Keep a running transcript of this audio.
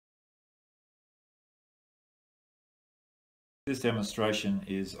This demonstration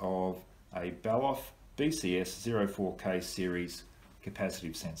is of a BALLUFF BCS04K series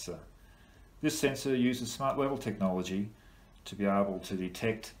capacitive sensor. This sensor uses smart level technology to be able to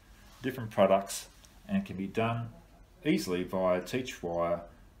detect different products and can be done easily via teach wire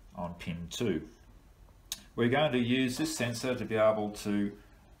on pin 2. We're going to use this sensor to be able to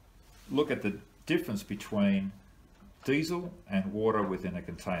look at the difference between diesel and water within a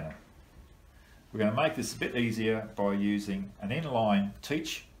container. We're going to make this a bit easier by using an inline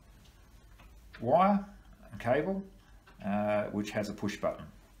teach wire and cable which has a push button.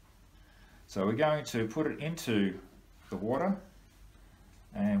 So we're going to put it into the water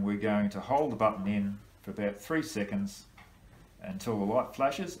and we're going to hold the button in for about 3 seconds until the light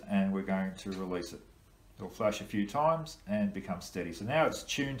flashes, and we're going to release it. It'll flash a few times and become steady. So now it's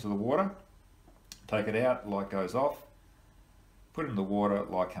tuned to the water. Take it out, light goes off. Put it in the water,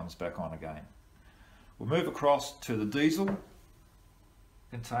 light comes back on again. We'll move across to the diesel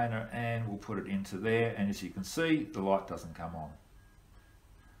container and we'll put it into there, and as you can see, the light doesn't come on.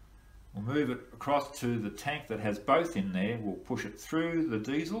 We'll move it across to the tank that has both in there. We'll push it through the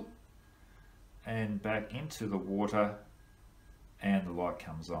diesel and back into the water, and the light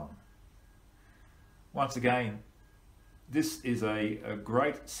comes on. Once again, this is a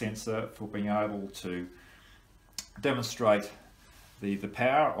great sensor for being able to demonstrate the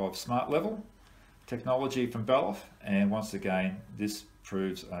power of smart level technology from BALLUFF, and once again this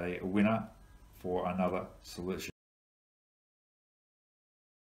proves a winner for another solution.